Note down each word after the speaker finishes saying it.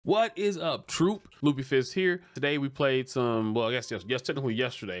What is up, troop? LoopyFist here. Today we played some, well, I guess technically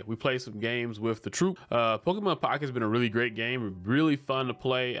yesterday, we played some games with the troop. Pokemon Pocket has been a really great game, really fun to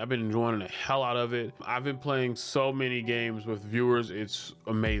play. I've been enjoying the hell out of it. I've been playing so many games with viewers, it's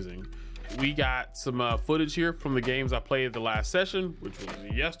amazing. We got some footage here from the games I played the last session, which was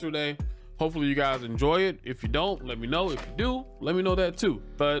yesterday. Hopefully you guys enjoy it. If you don't, let me know. If you do, let me know that too.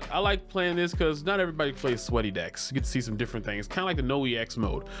 But I like playing this because not everybody plays sweaty decks. You get to see some different things, kind of like the no EX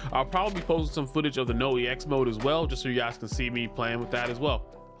mode. I'll probably be posting some footage of the no EX mode as well, just so you guys can see me playing with that as well.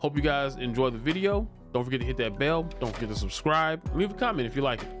 Hope you guys enjoy the video. Don't forget to hit that bell. Don't forget to subscribe. Leave a comment if you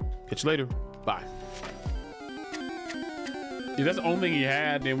like it. Catch you later. Bye. Yeah, that's the only thing he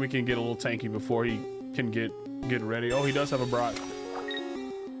had. Then we can get a little tanky before he can get ready. Oh, he does have a Brock.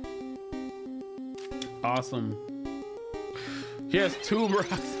 Awesome. He has two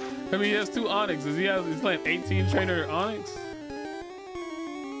Brocks. I mean, he has two Onyxes. He's playing 18 trainer Onyx.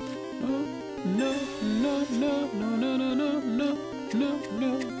 No.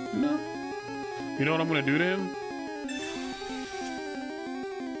 You know what I'm gonna do to him?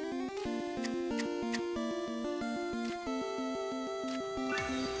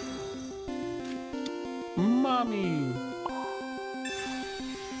 Mommy.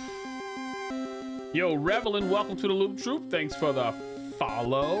 Yo, Revelin, welcome to the Loop Troop. Thanks for the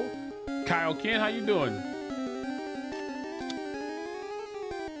follow. Kyle Ken, how you doing?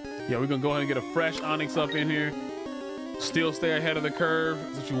 Yeah, we're gonna go ahead and get a fresh Onyx up in here. Still stay ahead of the curve.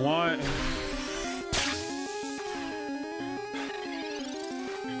 That's what you want.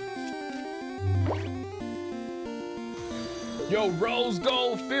 Yo, Rose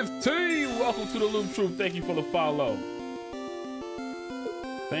Gold 15, welcome to the Loop Troop. Thank you for the follow.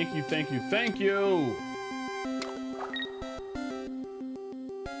 Thank you, thank you, thank you.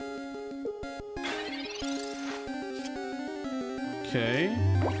 Okay.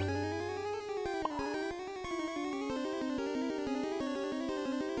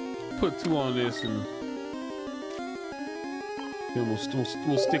 Put 2 on this and then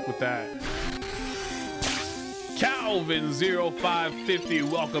we'll stick with that. Calvin 0550,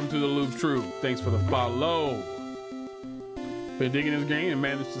 welcome to the Loop Troop. Thanks for the follow. Been digging this game and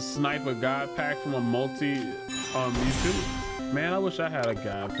managed to snipe a god pack from a multi on YouTube. Man, I wish I had a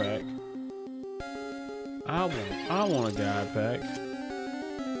god pack. I want a god pack.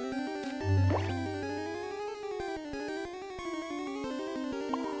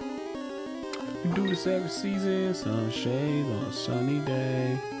 You do this every season, sunshade on a sunny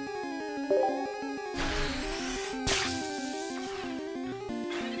day.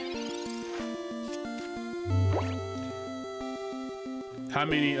 How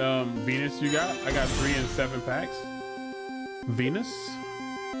many Venus you got? I got 3 and 7 packs. Venus.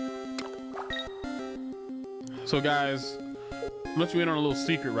 So guys, I'm let you in on a little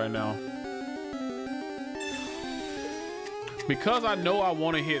secret right now. Because I know I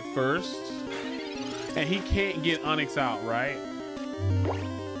want to hit first, and he can't get Onyx out, right?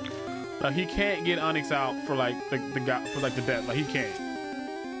 Like he can't get Onyx out for like the guy for like the death. Like he can't.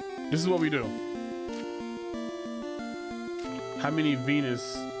 This is what we do. How many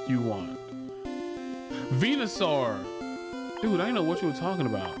Venus you want? Venusaur! Dude, I didn't know what you were talking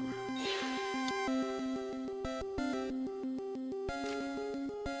about.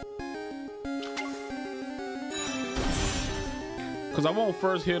 Because I won't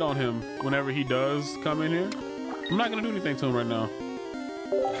first hit on him whenever he does come in here. I'm not gonna do anything to him right now.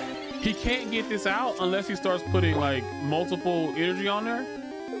 He can't get this out unless he starts putting like multiple energy on there.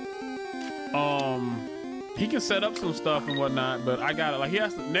 He can set up some stuff and whatnot, but I got it. Like he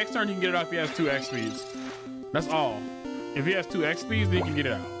has to, next turn he can get it out if he has 2 X speeds. That's all. If he has 2 X speeds, then he can get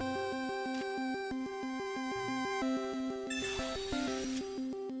it out.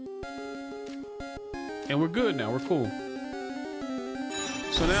 And we're good now. We're cool.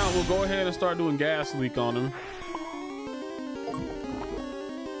 So now we'll go ahead and start doing gas leak on him.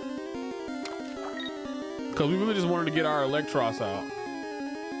 Because we really just wanted to get our Electros out.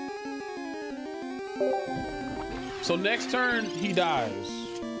 So next turn, he dies.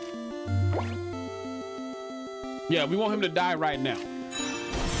 Yeah, we want him to die right now.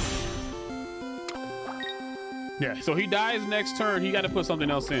 Yeah, so he dies next turn. He got to put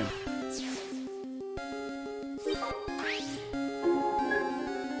something else in.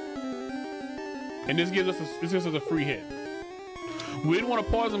 And this gives us a free hit. We didn't want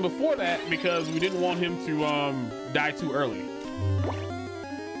to pause him before that because we didn't want him to die too early.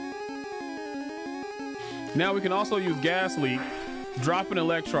 Now we can also use Gas Leak, drop an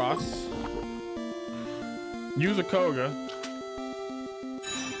Electros, use a Koga,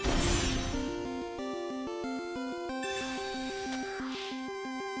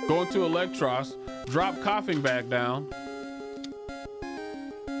 Go into Electros, drop coughing back down.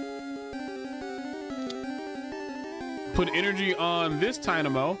 Put energy on this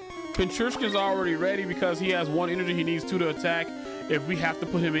Dynamo. Pinchushkin's already ready because he has 1 energy. He needs 2 to attack. If we have to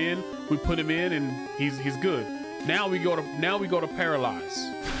put him in, we put him in, and he's good. Now we go to paralyze.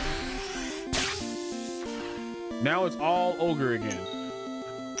 Now it's all ogre again.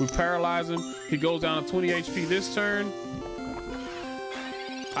 We paralyze him. He goes down to 20 HP this turn.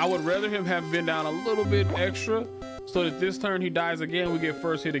 I would rather him have been down a little bit extra so that this turn he dies again, we get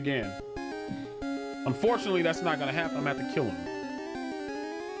first hit again. Unfortunately, that's not gonna happen. I'm gonna have to kill him.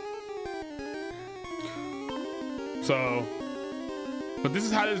 So, but this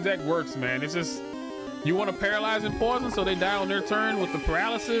is how this deck works, man. It's just, you want to paralyze and poison so they die on their turn with the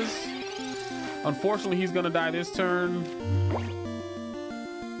paralysis. Unfortunately, he's gonna die this turn.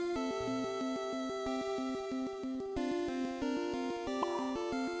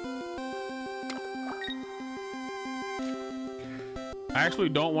 I actually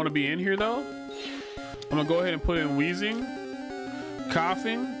don't want to be in here though. I'm gonna go ahead and put in wheezing,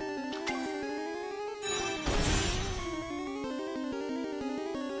 coughing.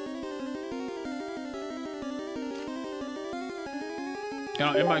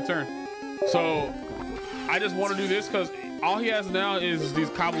 In my turn. So I just want to do this because all he has now is these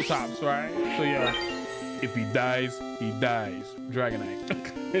cobble tops, right? So yeah, if he dies, he dies. Dragonite.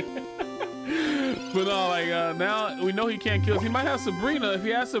 But no, like now we know he can't kill us. He might have Sabrina. If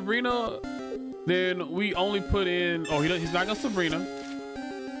he has Sabrina, then we only put in, oh, he's not gonna Sabrina.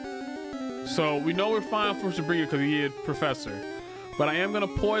 So we know we're fine for Sabrina because he is Professor. But I am gonna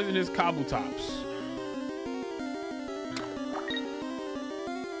poison his cobble tops.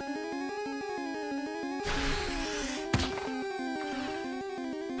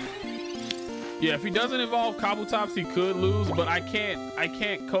 Yeah, if he doesn't involve cobble tops, he could lose, but I can't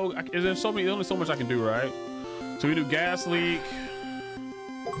code. There's only so much I can do, right? So we do gas leak.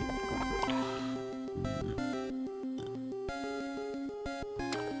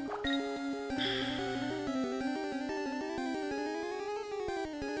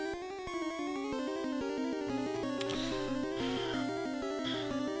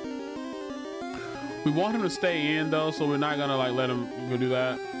 We want him to stay in though, so we're not gonna like let him go do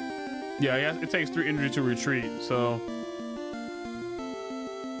that. Yeah, it takes 3 energy to retreat, so.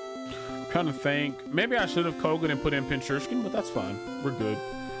 I'm trying to think. Maybe I should have Kogan and put in Pinchushkin, but that's fine. We're good.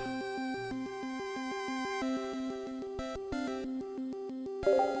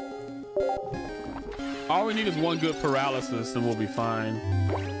 All we need is 1 good paralysis and we'll be fine.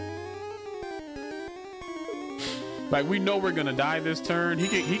 Like, we know we're gonna die this turn. He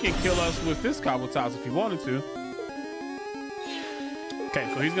can kill us with this cobble tops if he wanted to. Okay,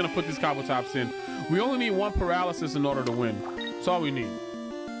 so he's gonna put these cobble tops in. We only need 1 paralysis in order to win. That's all we need.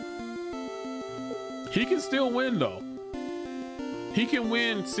 He can still win though. He can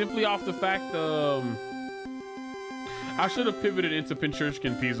win simply off the fact I should have pivoted into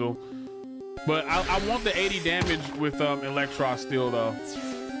Pinchushkin Piesel, but I want the 80 damage with Electros still though,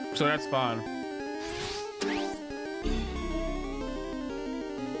 so that's fine.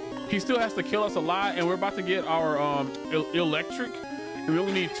 He still has to kill us a lot, and we're about to get our electric. And we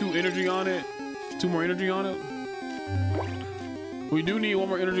only need 2 energy on it. 2 more energy on it. We do need 1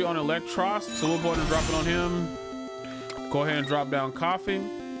 more energy on Electros, so we'll go ahead and drop it on him. Go ahead and drop down coughing.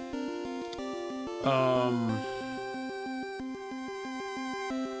 I'm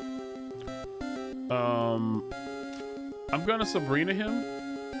gonna Sabrina him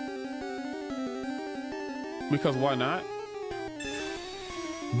because why not?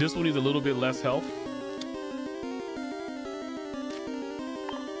 This one needs a little bit less health.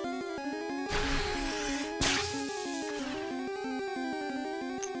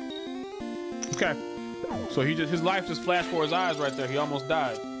 Okay, so his life just flashed before his eyes right there. He almost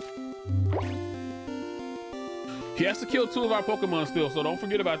died. He has to kill 2 of our Pokemon still, so don't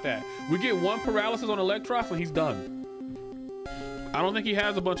forget about that. We get 1 paralysis on Electros and he's done. I don't think he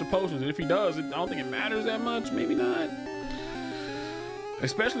has a bunch of potions, and if he does, I don't think it matters that much. Maybe not.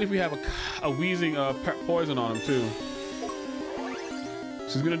 Especially if we have a wheezing poison on him too.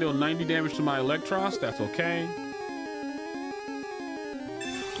 So he's gonna deal 90 damage to my Electros. That's okay.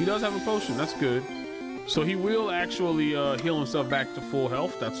 He does have a potion, that's good. So he will actually heal himself back to full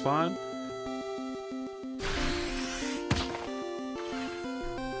health, that's fine.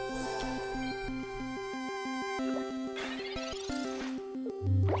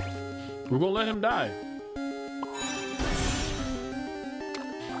 We're gonna let him die.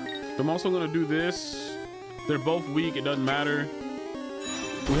 I'm also gonna do this. They're both weak, it doesn't matter.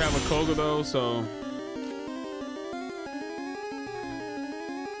 We have a Koga though, so.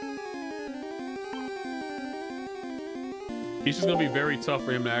 It's just gonna be very tough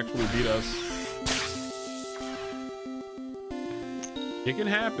for him to actually beat us. It can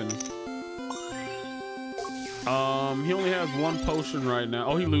happen. He only has one potion right now.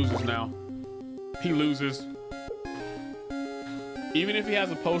 Oh, he loses now. He loses. Even if he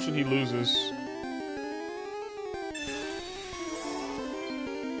has a potion, he loses.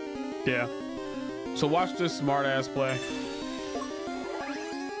 Yeah. So watch this smart ass play.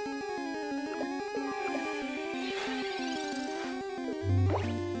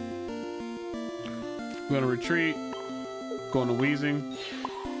 We're gonna retreat, go into Wheezing,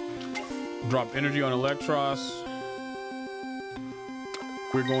 drop energy on Electros.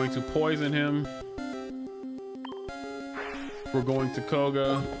 We're going to poison him. We're going to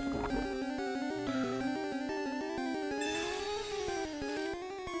Koga.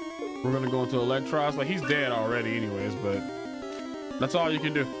 We're gonna go into Electros. Like, he's dead already anyways, but that's all you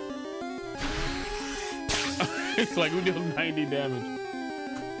can do. It's like we deal 90 damage.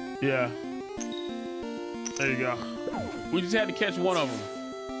 Yeah. There you go. We just had to catch one of them.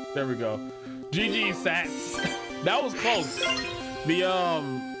 There we go. GG, Sats. That was close. The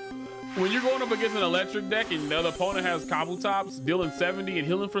when you're going up against an electric deck and the other opponent has Kabutops dealing 70 and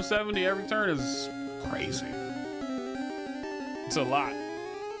healing for 70 every turn is crazy. It's a lot.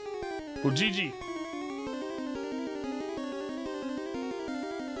 Well, GG.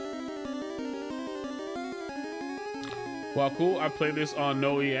 Well, cool. I played this on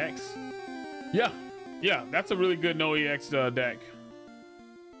No EX. Yeah, that's a really good No EX deck.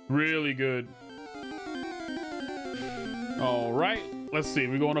 Really good. All right, let's see.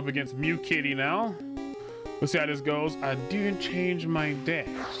 We're going up against Mew Kitty now. Let's see how this goes. I didn't change my deck,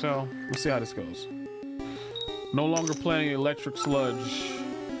 so let's see how this goes. No longer playing Electric Sludge.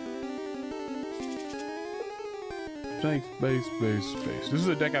 Thanks, base. This is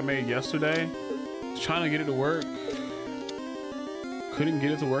a deck I made yesterday. I was trying to get it to work. Couldn't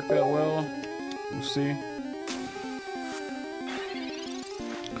get it to work that well. We'll see.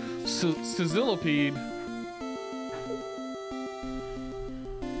 Sizzlipede.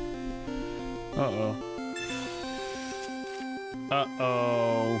 Uh-oh.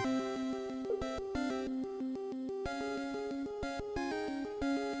 Uh-oh.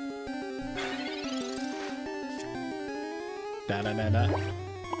 Da-da-da-da.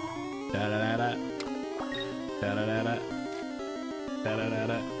 Da-da-da-da. Da-da-da-da.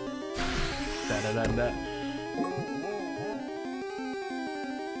 Da-da-da-da. Da-da-da-da.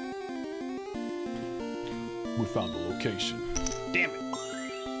 We found the location. Damn it.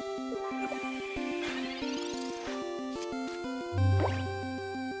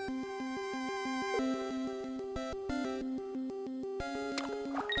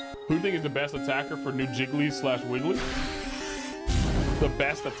 Who do you think is the best attacker for new Jiggly / Wiggly? The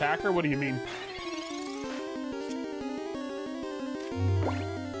best attacker? What do you mean?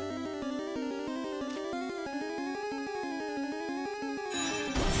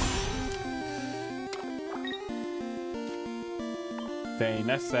 Dang,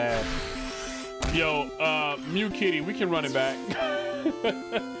 that's sad. Yo, Mew Kitty, we can run it back.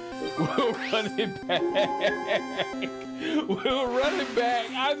 We'll run it back. We'll run it back.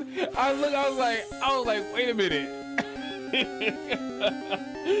 I was like, wait a minute.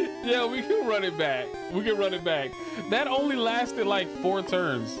 Yeah, we can run it back. We can run it back. That only lasted like 4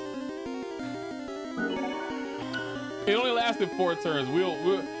 turns. It only lasted 4 turns.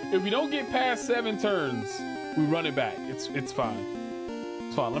 We'll if we don't get past 7 turns, we run it back. It's fine.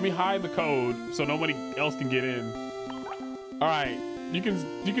 It's fine. Let me hide the code so nobody else can get in. All right, you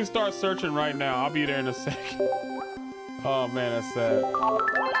can start searching right now. I'll be there in a second. Oh man, that's sad.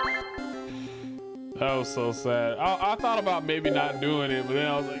 That was so sad. I thought about maybe not doing it, but then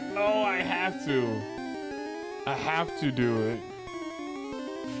I was like, no, I have to. I have to do it.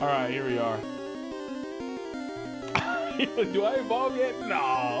 All right, here we are. Do I evolve yet? No,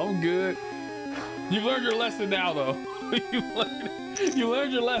 I'm good. You've learned your lesson now, though. You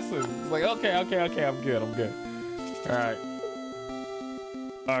learned your lesson. It's like, okay, I'm good.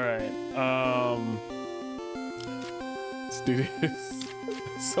 All right. Let's do this.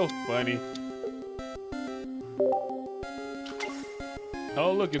 It's so funny.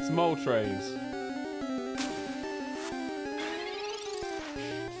 Oh, look, it's Moltres.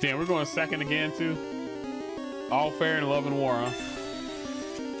 Damn, we're going second again, too. All fair in love and war, huh?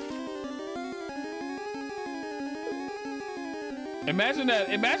 Imagine that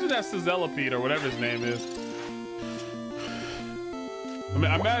Sizzlipede or whatever his name is. I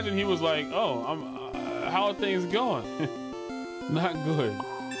mean, imagine he was like, "Oh, how are things going?" Not good.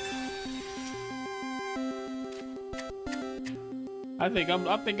 I think I'm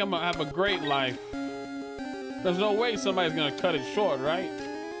gonna have a great life. There's no way somebody's gonna cut it short, right?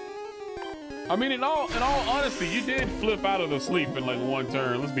 I mean, in all honesty, you did flip out of the sleep in like one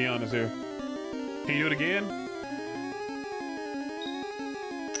turn. Let's be honest here. Can you do it again?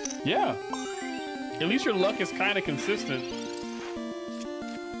 Yeah. At least your luck is kind of consistent.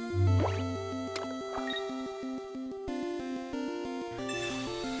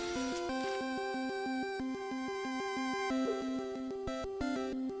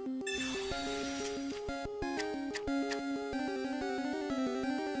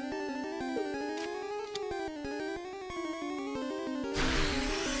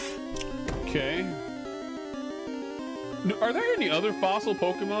 Okay. Are there any other fossil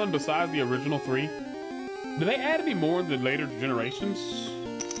Pokemon besides the original 3? Do they add any more in the later generations?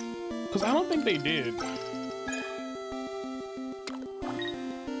 Because I don't think they did.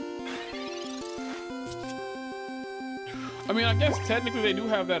 I mean, I guess technically they do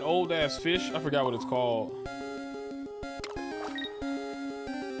have that old ass fish. I forgot what it's called.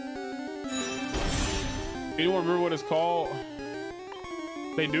 Anyone remember what it's called?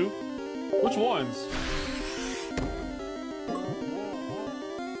 They do? Which ones?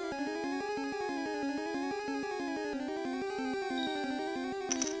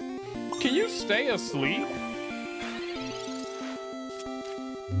 Can you stay asleep?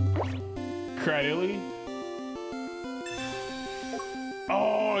 Cradilly?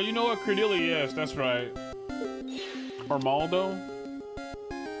 Oh, you know what? Cradilly, yes, that's right. Or Maldo?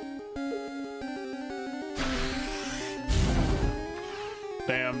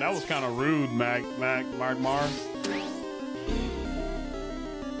 Damn, that was kind of rude, Mark.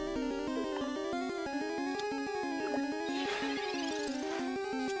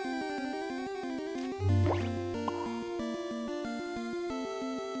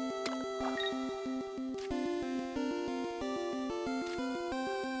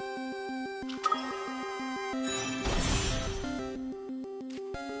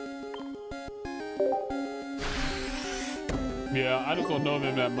 Yeah, I just don't know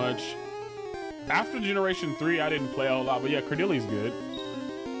them that much. After Generation 3, I didn't play a whole lot, but yeah, Cradilly's good.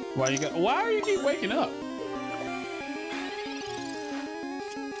 Why are you keep waking up?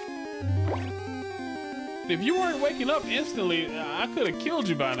 If you weren't waking up instantly, I could have killed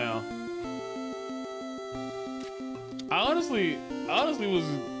you by now. I honestly was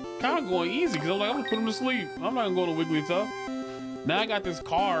kind of going easy because I'm like, I'm gonna put him to sleep. I'm not gonna go to Wigglytuff. Now I got this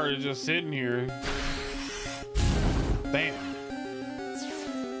car just sitting here. Damn.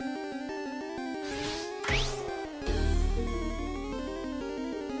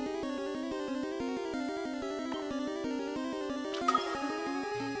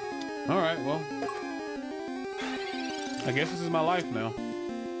 All right, well, I guess this is my life now.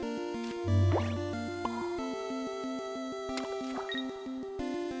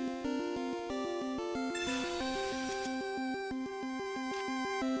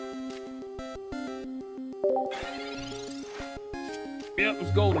 Yep,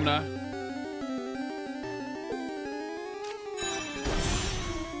 it's golden now.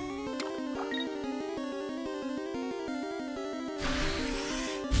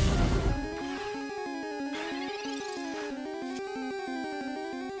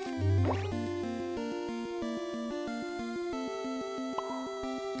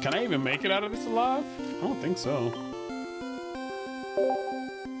 Can I even make it out of this alive? I don't think so.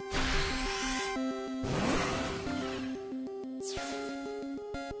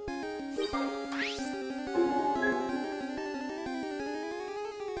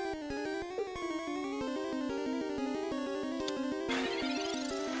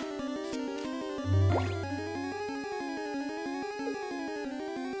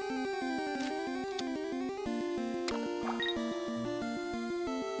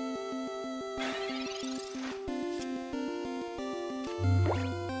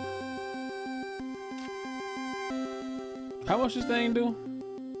 How much this thing do?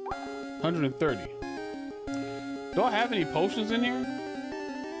 130. Do I have any potions in here?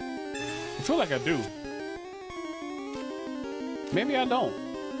 I feel like I do. Maybe I don't.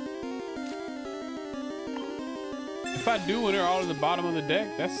 If I do and they're all at the bottom of the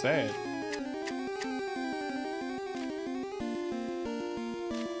deck, that's sad.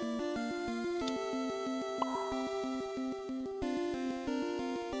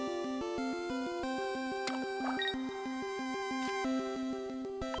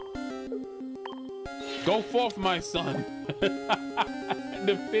 Go forth, my son.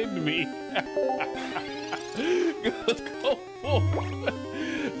 Defend me. Go forth.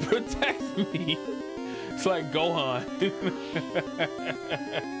 Protect me. It's like Gohan.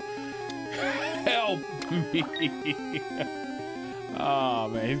 Help me. Oh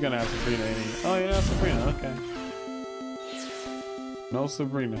man, he's gonna have Sabrina, ain't he? Oh yeah, Sabrina, okay. No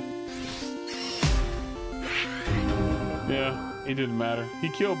Sabrina. Yeah, it didn't matter. He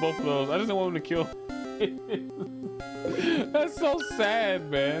killed both of those. I just didn't want him to kill. That's so sad,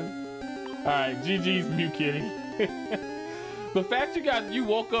 man. All right, GG's Mew Kitty. The fact you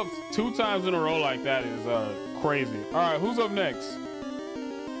woke up 2 times in a row like that is crazy. All right, who's up next?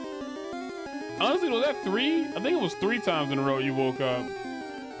 Honestly, was that 3? I think it was 3 times in a row you woke up.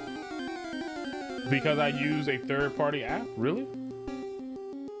 Because I use a third-party app? Really?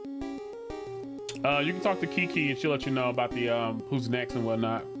 You can talk to Kiki and she'll let you know about the who's next and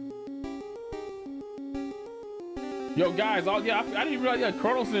whatnot. Yo, guys, I didn't realize, yeah,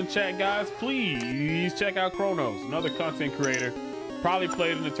 Chronos in the chat, guys. Please check out Chronos, another content creator. Probably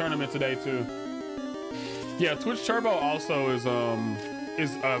played in the tournament today, too. Yeah, Twitch Turbo also is a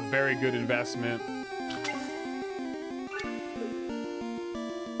very good investment.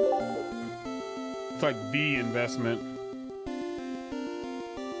 It's like the investment.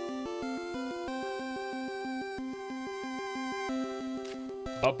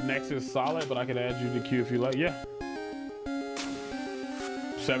 Up next is Solid, but I can add you to queue if you like. Yeah.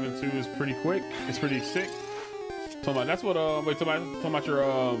 7-2 is pretty quick. It's pretty sick. Talking about that's what wait, talking about your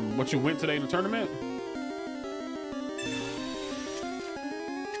what you went today in the tournament?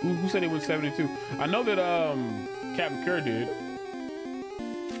 Who said it was 72? I know that Captain Kerr did.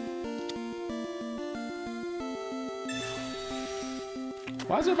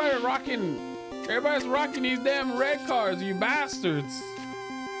 Why is everybody rocking? Everybody's rocking these damn red cards, you bastards.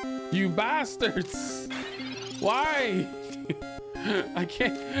 You bastards. Why? I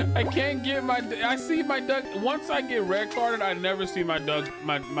can't get my, I see my Doug, once I get red carded, I never see my Doug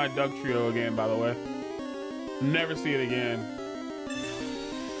trio again, by the way. Never see it again.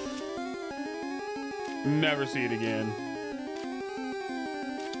 Never see it again.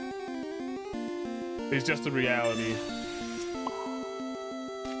 It's just a reality.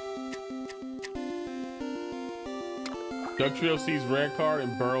 Doug Trio sees red card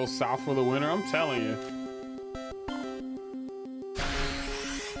and burrows south for the winner. I'm telling you.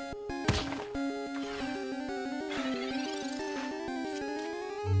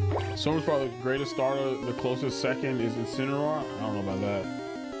 Someone's probably the greatest starter. The closest second is Incineroar. I don't know about that.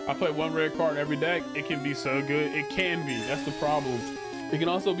 I play 1 red card every deck. It can be so good. It can be. That's the problem. It can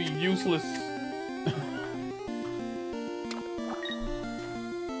also be useless.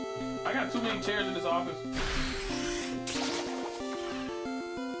 I got too many chairs in this office.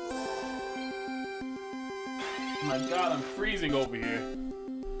 Oh my God, I'm freezing over here.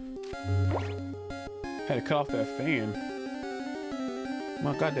 Had to cut off that fan.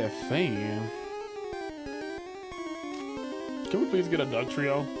 My God, that fan. Can we please get a Doug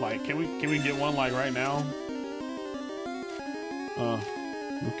trio? Like, can we get one like right now?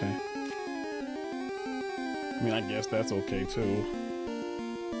 Okay. I mean, I guess that's okay too.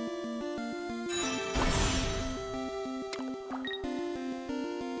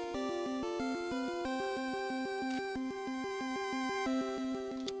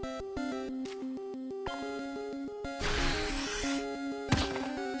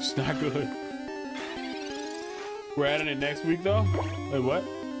 It's not good. We're adding it next week though? Wait, what?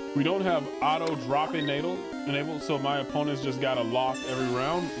 We don't have auto drop enabled, so my opponents just got a loss every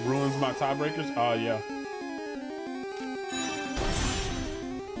round. Ruins my tiebreakers. Oh yeah.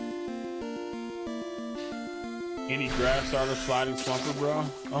 Any grass starter sliding slumper, bro?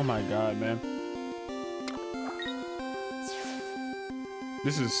 Oh my God, man.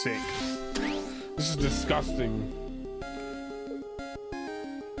 This is sick. This is disgusting.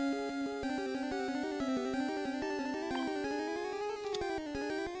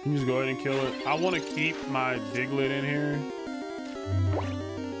 You just go ahead and kill it. I want to keep my Diglett in here.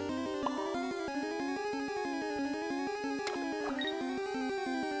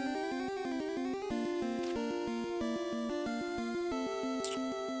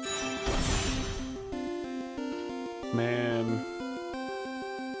 Man.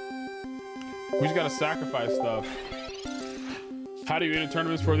 We just gotta sacrifice stuff. How do you enter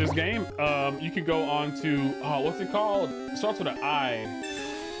tournaments for this game? You can go on to, oh, what's it called? It starts with an I.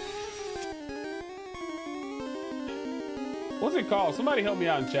 What's it called? Somebody help me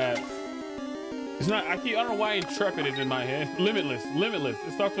out in chat. It's not, I don't know why Intrepid is in my head. Limitless.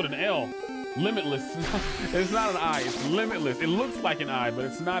 It starts with an L. Limitless. It's not an I, it's Limitless. It looks like an I, but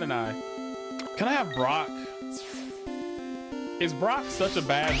it's not an I. Can I have Brock? Is Brock such a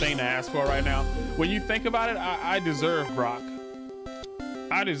bad thing to ask for right now? When you think about it, I deserve Brock.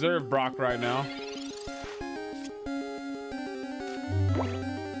 I deserve Brock right now.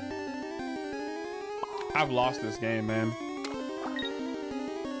 I've lost this game, man.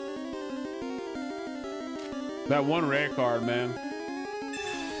 That one red card, man.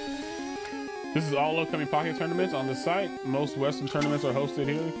 This is all upcoming Pocket tournaments on the site. Most Western tournaments are hosted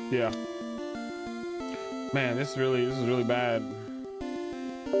here. Yeah. Man, this is really bad.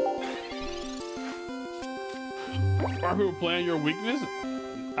 Are people playing your weakness?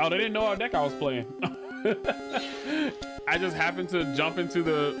 Oh, they didn't know our deck I was playing. I just happened to jump into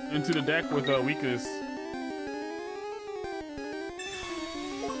the deck with a weakness.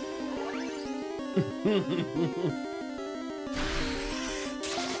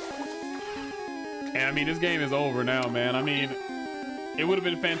 And I mean, this game is over now, man. I mean, it would have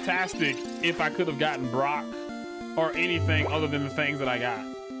been fantastic if I could have gotten Brock or anything other than the things that I got.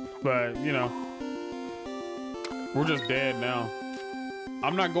 But, you know, we're just dead now.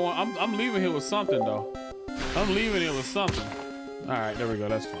 I'm not going, I'm leaving here with something though. I'm leaving here with something. All right, there we go,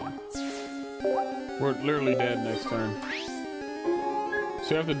 that's fine. We're literally dead next turn. So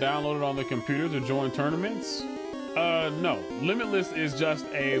you have to download it on the computer to join tournaments? No, Limitless is just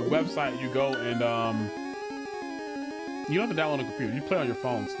a website you go and, you don't have to download on a computer, you play on your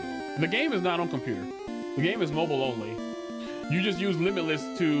phone still. The game is not on computer. The game is mobile only. You just use Limitless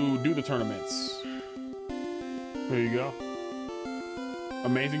to do the tournaments. There you go.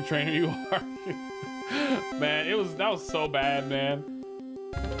 Amazing trainer you are. Man, that was so bad, man.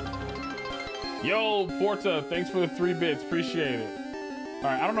 Yo, Porta, thanks for the 3 bits, appreciate it. All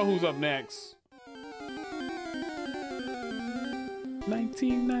right, I don't know who's up next.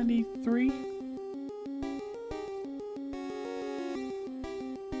 1993.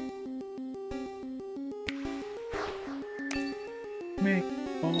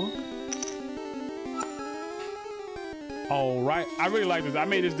 All right, I really like this. I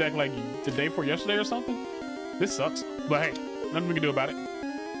made this deck like the day before yesterday or something. This sucks, but hey, nothing we can do about it.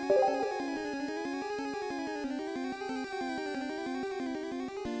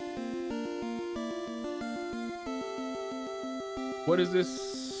 What is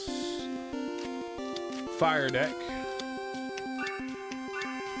this? Fire deck.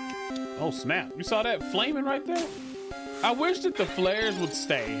 Oh snap, you saw that flaming right there? I wish that the flares would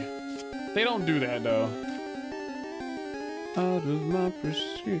stay. They don't do that though. Out of my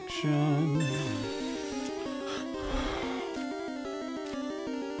prescription.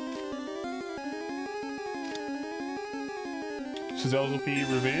 Chazelle's OP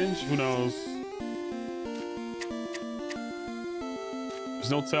Revenge? Who knows? There's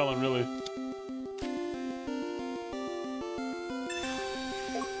no telling, really.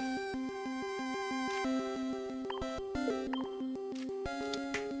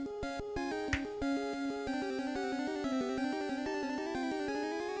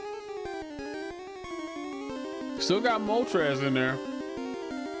 Still got Moltres in there.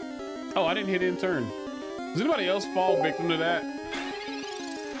 Oh, I didn't hit in turn. Does anybody else fall victim to that?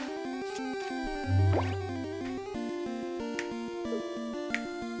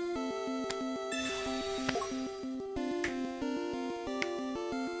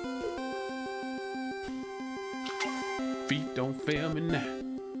 Feet don't fail me now.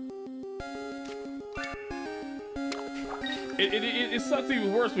 It sucks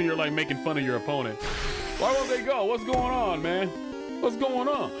even worse when you're like making fun of your opponent. Why won't they go? What's going on, man? What's going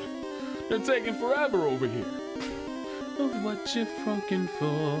on? They're taking forever over here. What you funkin'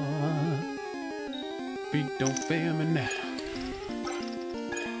 for? Feet don't fail me now.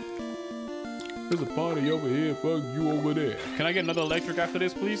 There's a party over here, fuck you over there. Can I get another electric after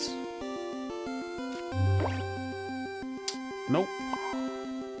this, please? Nope.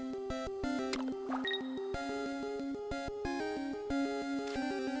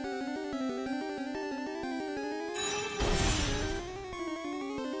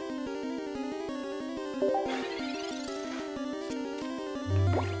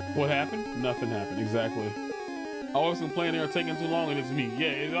 What happened? Nothing happened, exactly. I always complain they're taking too long and it's me. Yeah,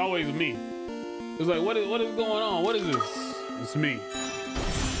 it's always me. It's like, what is going on? What is this? It's me.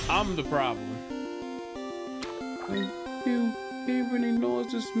 I'm the problem. You hear any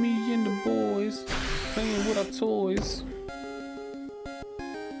noise? It's me and the boys playing with our toys.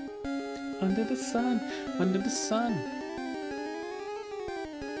 Under the sun, under the sun.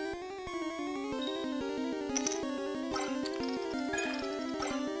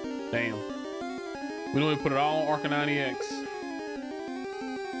 Damn. We don't even put it all on Arcanine X.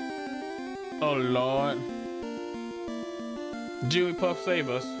 Oh Lord. Jigglypuff, save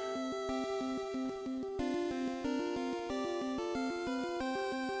us.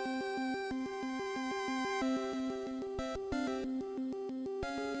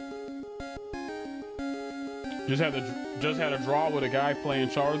 Just had a draw with a guy playing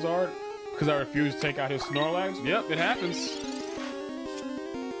Charizard because I refused to take out his Snorlax. Yep, it happens.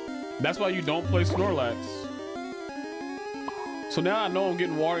 That's why you don't play Snorlax. So now I know I'm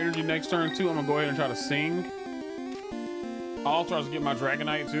getting water energy next turn too. I'm gonna go ahead and try to sing. I'll try to get my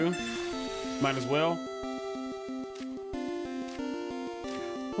Dragonite too. Might as well.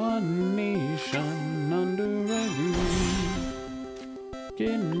 One nation under a roof,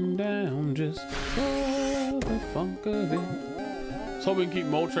 getting down just for the funk of it. So we can keep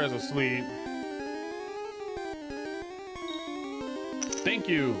Moltres asleep. Thank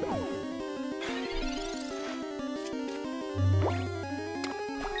you.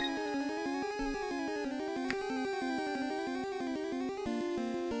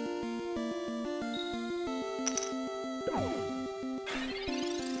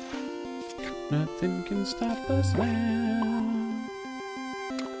 Nothing can stop us now.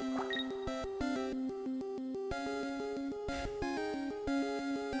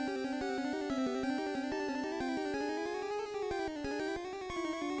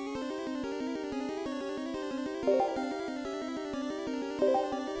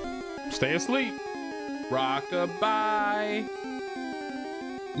 Stay asleep. Rockabye.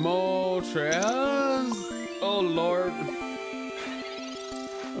 Moltres. Oh Lord.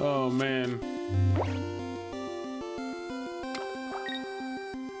 Oh man.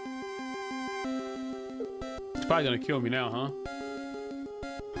 It's probably gonna kill me now, huh?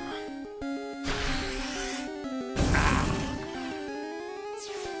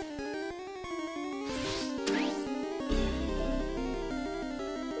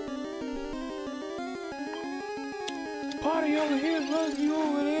 Party over here, Buzzy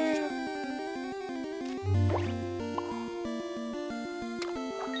over there.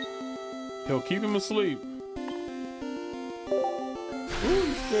 He'll keep him asleep. Ooh,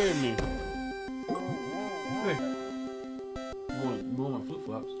 you scared me. Hey, I'm going my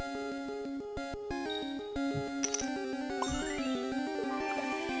flip-flops.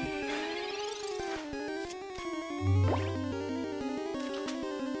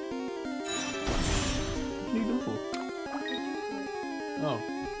 What do you need them for? Oh.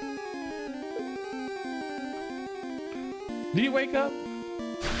 Did you wake up?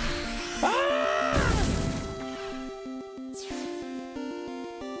 Ah!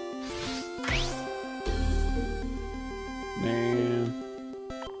 Man.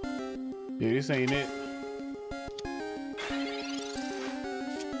 Yeah, this ain't it.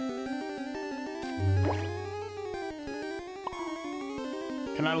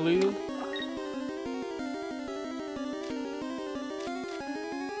 Can I leave?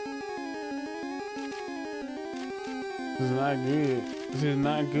 This is not good. This is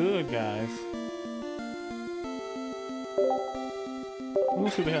not good, guys. Let me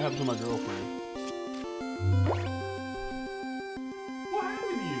see what the hell happened to my girlfriend. What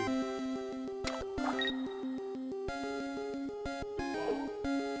happened to you?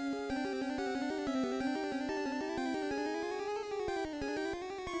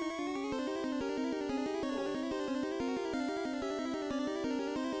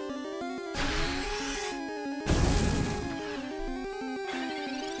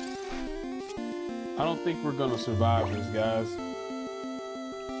 I don't think we're gonna survive this, guys.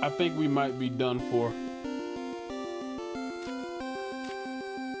 I think we might be done for.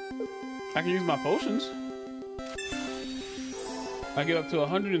 I can use my potions. I get up to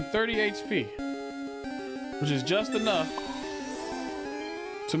 130 HP, which is just enough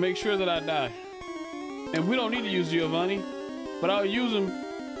to make sure that I die. And we don't need to use Giovanni, but I'll use him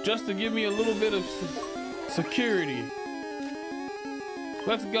just to give me a little bit of security.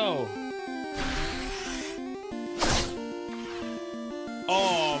 Let's go.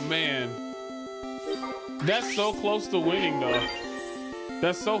 Oh man, that's so close to winning though.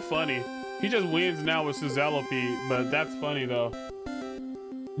 That's so funny. He just wins now with Sizelope, but that's funny though.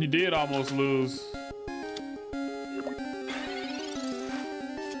 You did almost lose.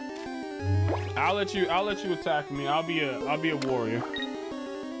 I'll let you attack me. I'll be a warrior.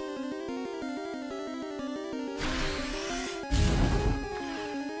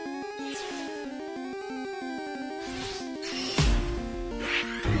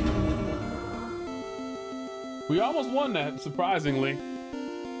 We almost won that, surprisingly.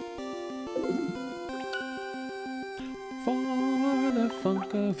 For the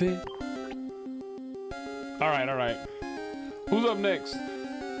funk of it. All right. Who's up next?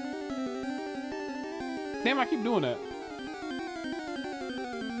 Damn, I keep doing that.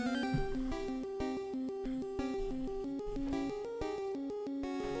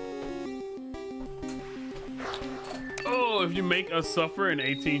 Oh, if you make us suffer an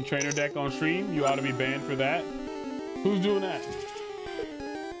 18 trainer deck on stream, you ought to be banned for that. Who's doing that?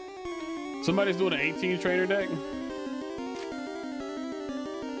 Somebody's doing an 18 trainer deck?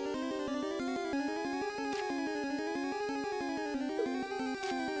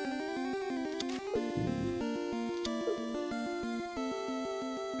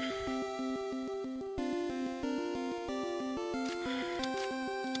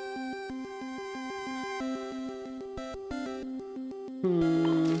 Okay.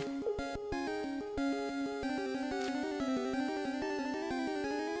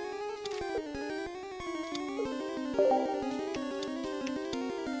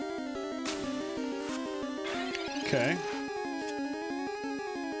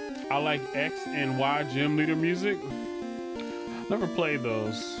 I like X and Y gym leader music. Never played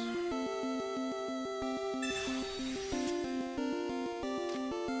those.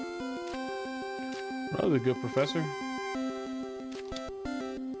 Rather good, Professor.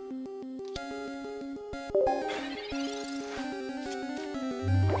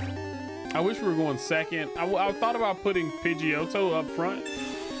 I wish we were going second. I thought about putting Pidgeotto up front,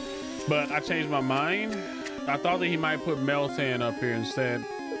 but I changed my mind. I thought that he might put Meltan up here instead.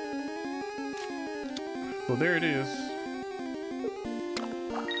 Well, there it is.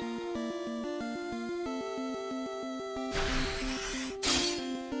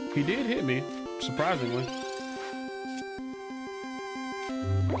 He did hit me, surprisingly.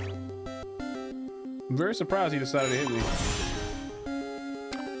 I'm very surprised he decided to hit me.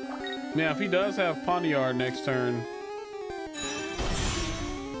 Now, if he does have Poniard next turn,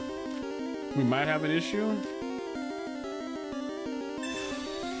 we might have an issue.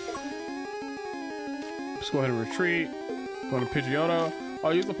 Let's go ahead and retreat. Go to Pidgeotto.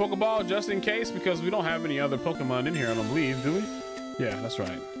 I'll use the Pokeball just in case because we don't have any other Pokemon in here, I don't believe, do we? Yeah, that's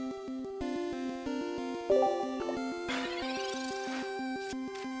right.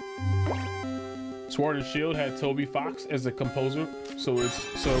 Sword and Shield had Toby Fox as a composer, so it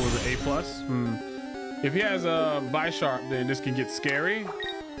was an A+. If he has a Bisharp, then this can get scary.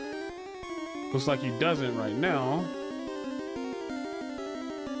 Looks like he doesn't right now.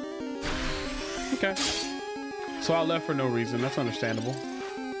 Okay. So I left for no reason. That's understandable.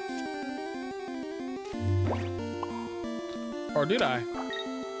 Or did I?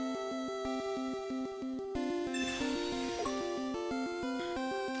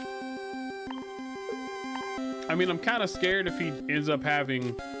 I mean, I'm kind of scared if he ends up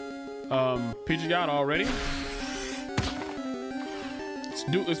having Pidgeot already.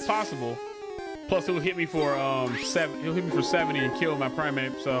 It's possible. Plus, it'll hit me for He'll hit me for 70 and kill my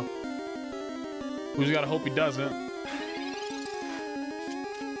Primate. So we just gotta hope he doesn't.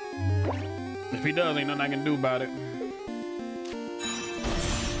 If he does, ain't nothing I can do about it.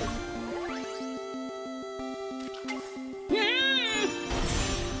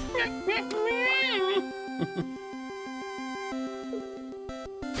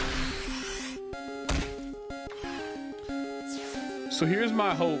 So here's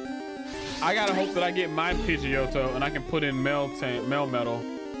my hope. I gotta hope that I get my Pidgeotto and I can put in Melmetal.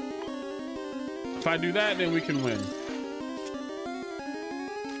 If I do that, then we can win.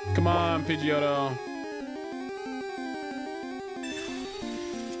 Come on, Pidgeotto.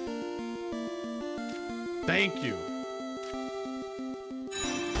 Thank you.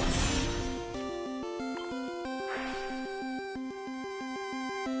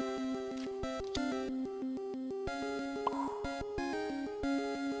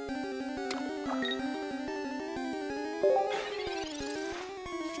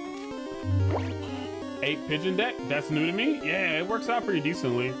 Pigeon deck? That's new to me? Yeah, it works out pretty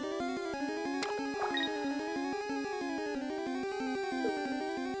decently.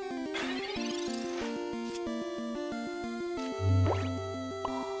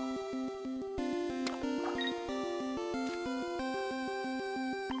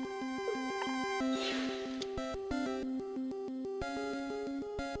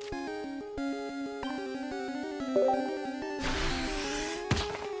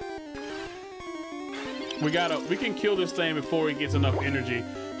 We can kill this thing before he gets enough energy.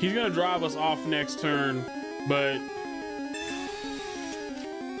 He's gonna drive us off next turn, but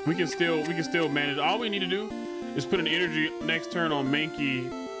we can still manage. All we need to do is put an energy next turn on Mankey.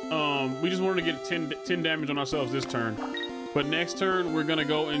 We just wanted to get 10 damage on ourselves this turn, but next turn we're gonna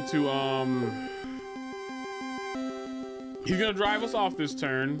go into he's gonna drive us off this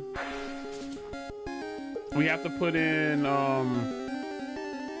turn. We have to put in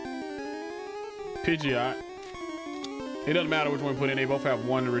Pidgeot. It doesn't matter which one we put in, they both have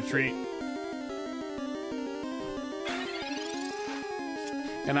one to retreat.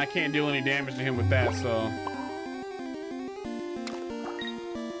 And I can't deal any damage to him with that, so.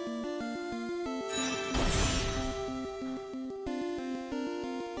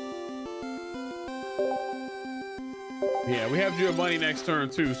 Yeah, we have Giovanni next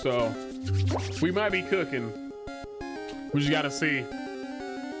turn too, so we might be cooking. We just gotta see.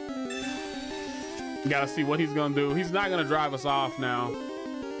 We gotta see what he's gonna do. He's not gonna drive us off now.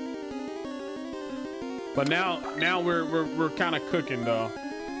 But now we're kind of cooking though.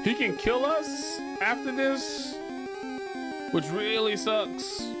 He can kill us after this. which really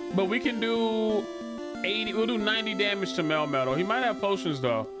sucks. But we can do 80, we'll do 90 damage to Melmetal. He might have potions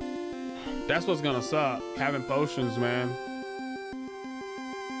though. That's what's gonna suck, having potions, man.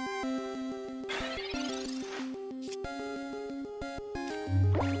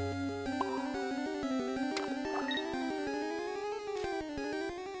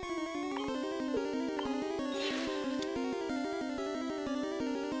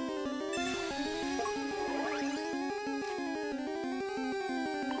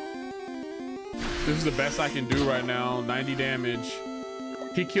 This is the best I can do right now. 90 damage.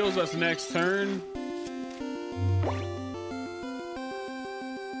 He kills us next turn.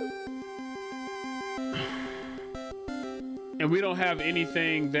 And we don't have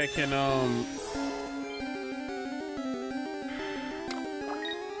anything that can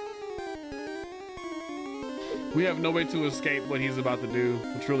we have no way to escape what he's about to do,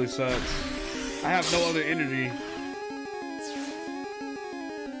 which really sucks. I have no other energy.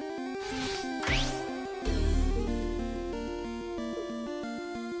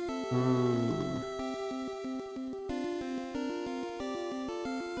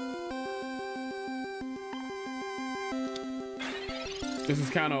 This is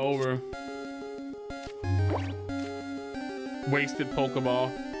kind of over. Wasted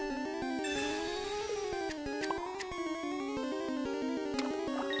Pokeball.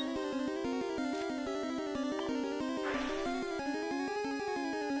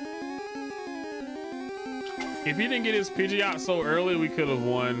 If he didn't get his Pidgey out so early, we could have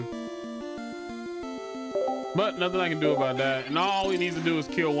won. But nothing I can do about that. And all he needs to do is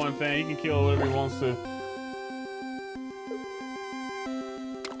kill one thing. He can kill whatever he wants to.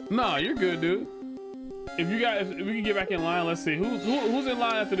 Nah, you're good, dude. If we can get back in line, let's see. Who's in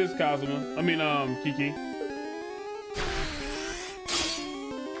line after this, Kazuma? I mean, Kiki.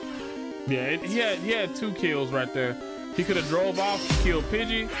 Yeah, he had 2 kills right there. He could have drove off, killed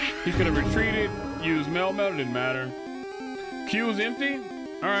Pidgey. He could have retreated, used Melmetal, didn't matter. Q's empty?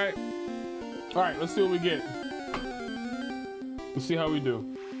 All right, let's see what we get. Let's see how we do.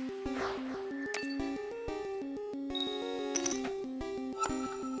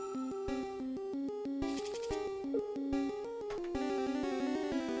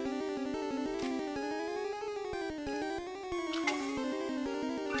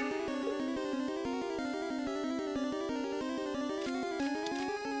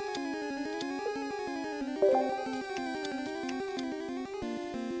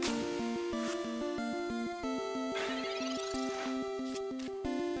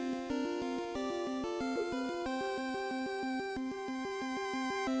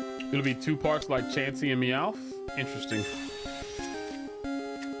 It'll be 2 parts like Chansey and Meowth. Interesting.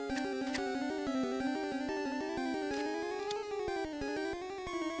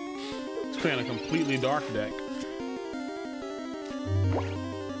 He's playing a completely dark deck.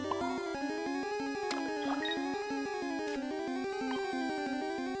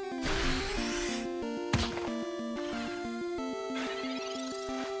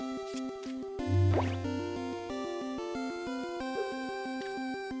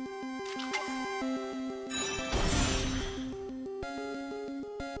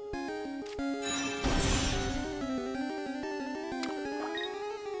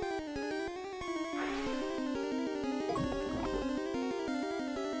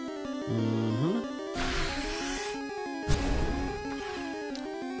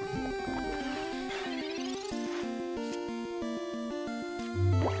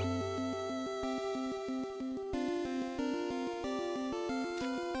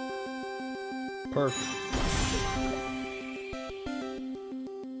 Perfect.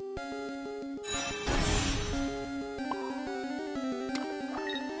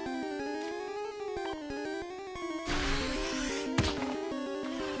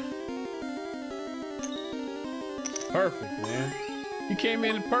 Perfect, man. You came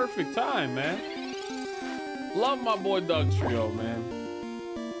in at perfect time, man. Love my boy Doug Trio, man.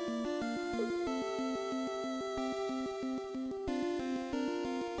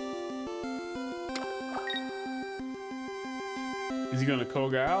 Is he gonna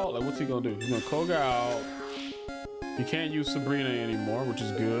Koga out? Like, what's he gonna do? He's gonna Koga out. He can't use Sabrina anymore, which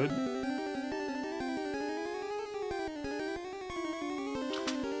is good.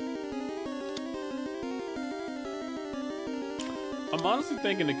 I'm honestly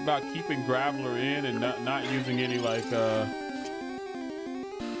thinking about keeping Graveler in and not using any, like, I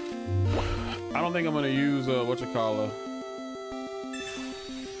don't think I'm gonna use, whatchamacallit,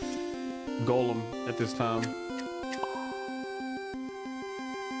 Golem at this time.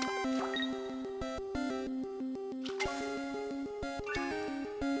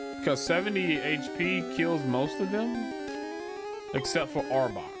 Because 70 HP kills most of them. except for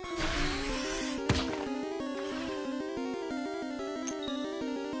Arbok.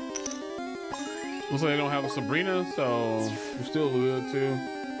 Looks like they don't have a Sabrina, so we're still good too.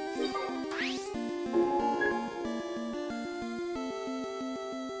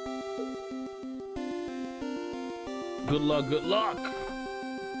 Good luck, good luck.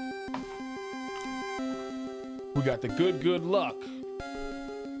 We got the good luck.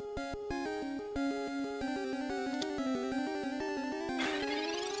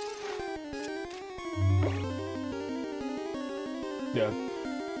 Yeah,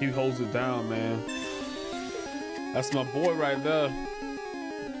 he holds it down, man. That's my boy right there.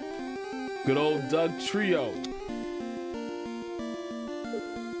 Good old Doug Trio.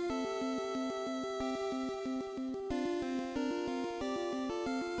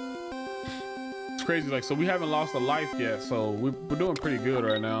 It's crazy, like, so we haven't lost a life yet, so we're doing pretty good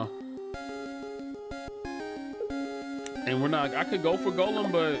right now. And we're not, I could go for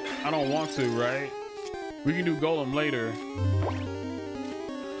Golem, but I don't want to, right? We can do Golem later.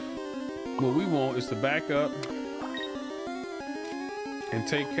 What we want is to back up and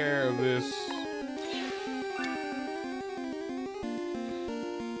take care of this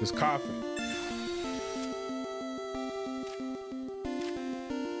coffin.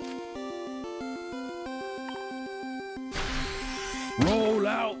 Roll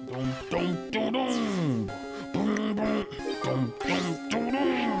out. Dum, dum, dum, dum. Boom, boom. Dum, dum, dum,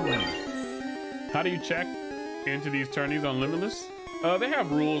 dum. How do you check into these tourneys on Limitless? They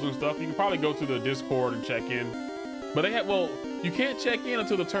have rules and stuff. You can probably go to the Discord and check in. But they have, well, you can't check in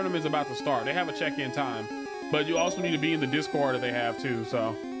until the tournament's about to start. They have a check-in time. But you also need to be in the Discord that they have too,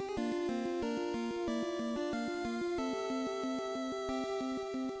 so.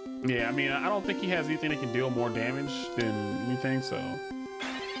 Yeah, I mean, I don't think he has anything that can deal more damage than anything, so.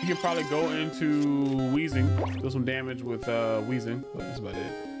 You can probably go into Wheezing, do some damage with Wheezing, but that's about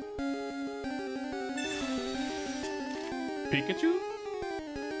it. Pikachu?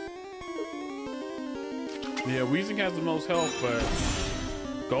 Yeah, Wheezing has the most health, but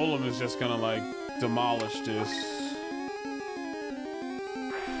Golem is just gonna like demolish this.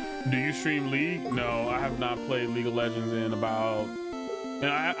 Do you stream League? No, I have not played League of Legends in about, and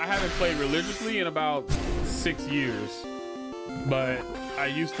I haven't played religiously in about 6 years. But I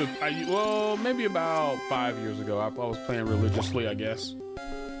used to, well, maybe about 5 years ago, I was playing religiously, I guess.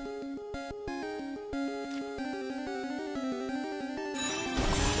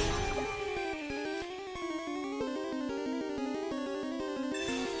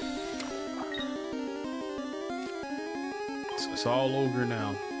 It's all over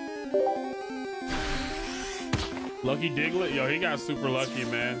now. Lucky Diglett, yo, he got super lucky,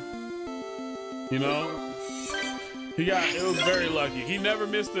 man. You know, it was very lucky. He never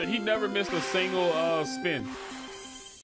missed a single spin.